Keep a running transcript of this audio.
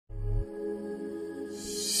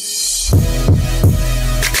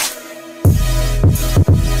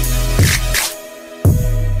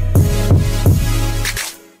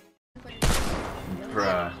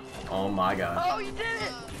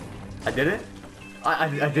I did it?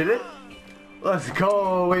 I did it? Let's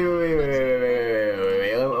go. Wait.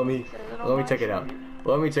 Let me check it out.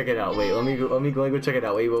 Let me check it out. Wait, let me go check it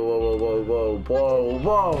out. Wait, whoa.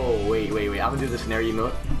 Wait. I'm gonna do the scenario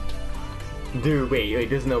mode. Dude, wait.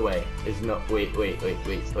 There's no way. There's no. Wait. Let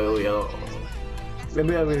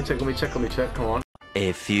me check. Come on.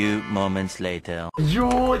 A few moments later.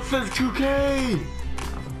 Yo, it says 2K.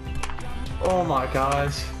 Oh my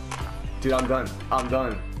gosh. Dude, I'm done.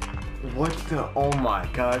 What the? Oh my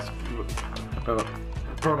gosh.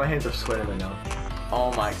 Bro, my hands are sweating right now.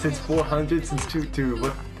 Oh my, since 400, since 2,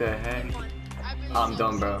 what the heck? I'm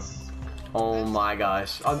done, bro. Oh my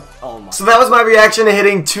gosh. So that was my reaction to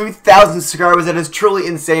hitting 2,000 subscribers. That is truly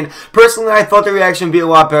insane. Personally, I thought the reaction would be a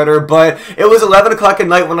lot better, but it was 11 o'clock at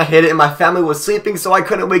night when I hit it and my family was sleeping, so I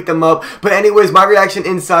couldn't wake them up. But anyways, my reaction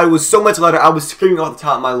inside was so much louder. I was screaming off the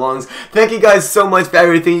top of my lungs. Thank you guys so much for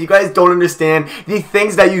everything. You guys don't understand the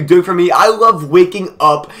things that you do for me. I love waking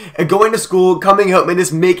up and going to school, coming home, and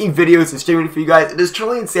just making videos and streaming for you guys. It is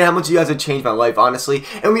truly insane how much you guys have changed my life, honestly.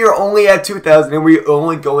 And we are only at 2,000 and we are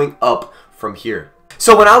only going up from here.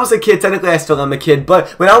 So when I was a kid, technically I still am a kid, but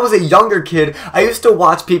when I was a younger kid, I used to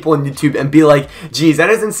watch people on YouTube and be like, geez, that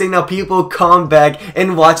is insane how people come back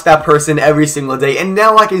and watch that person every single day. And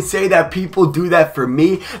now I can say that people do that for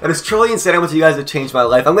me. That is truly insane how much you guys have changed my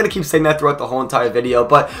life. I'm going to keep saying that throughout the whole entire video,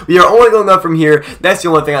 but we are only going up from here. That's the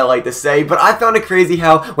only thing I like to say. But I found it crazy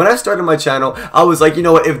how when I started my channel, I was like, you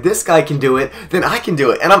know what, if this guy can do it, then I can do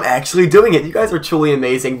it. And I'm actually doing it. You guys are truly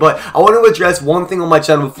amazing. But I want to address one thing on my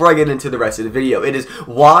channel before I get into the rest of the video. It is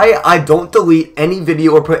why I don't delete any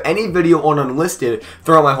video or put any video on unlisted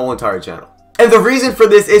throughout my whole entire channel. And the reason for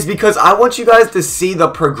this is because I want you guys to see the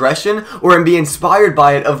progression or be inspired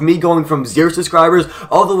by it of me going from 0 subscribers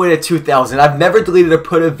all the way to 2,000. I've never deleted or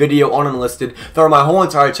put a video on unlisted throughout my whole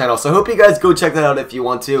entire channel. So I hope you guys go check that out if you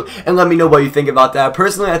want to and let me know what you think about that.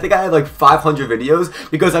 Personally, I think I have like 500 videos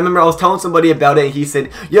because I remember I was telling somebody about it and he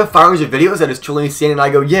said, you have 500 videos? That is truly insane. And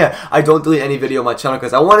I go, yeah, I don't delete any video on my channel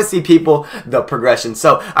because I want to see people, the progression.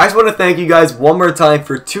 So I just want to thank you guys one more time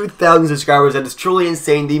for 2,000 subscribers. That is truly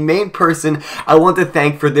insane. The main person I want to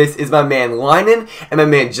thank for this is my man Lynan and my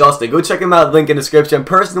man Justin. Go check him out, link in the description.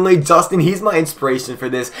 Personally, Justin, he's my inspiration for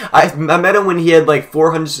this. I met him when he had like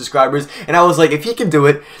 400 subscribers and I was like, if he can do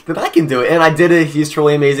it, then I can do it. And I did it. He's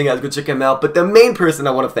truly amazing. Guys, go check him out. But the main person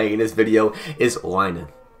I want to thank in this video is Lynan.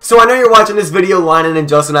 So I know you're watching this video, Lynan and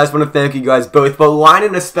Justin. I just want to thank you guys both, but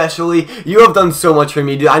Lynan especially, you have done so much for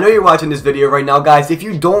me, dude. I know you're watching this video right now, guys. If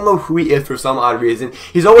you don't know who he is for some odd reason,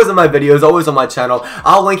 he's always on my videos, always on my channel.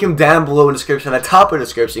 I'll link him down below in the description, at the top of the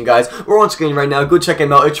description, guys. We're on screen right now. Go check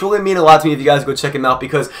him out. It truly means a lot to me if you guys go check him out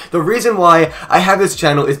because the reason why I have this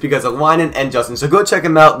channel is because of Lynan and Justin. So go check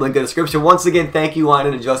him out, link in the description. Once again, thank you,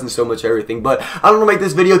 Lynan and Justin, so much for everything. But I don't want to make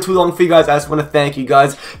this video too long for you guys. I just want to thank you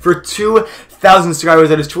guys for 2,000 subscribers.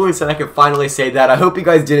 That is truly insane. I can finally say that. I hope you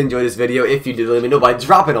guys did enjoy this video. If you did, let me know by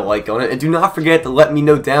dropping a like on it. And do not forget to let me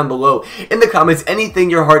know down below in the comments anything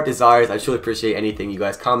your heart desires. I truly appreciate anything you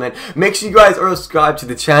guys comment. Make sure you guys are subscribed to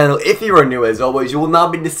the channel. If you are new, as always, you will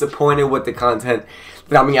not be disappointed with the content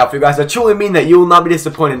coming out for you guys. I truly mean that. You will not be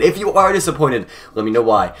disappointed. If you are disappointed, let me know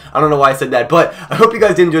why. I don't know why I said that, but I hope you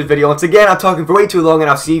guys did enjoy this video. Once again, I'm talking for way too long, and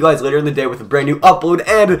I'll see you guys later in the day with a brand new upload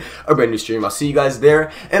and a brand new stream. I'll see you guys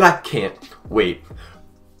there, and I can't wait.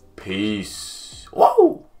 Peace.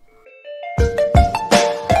 Whoa!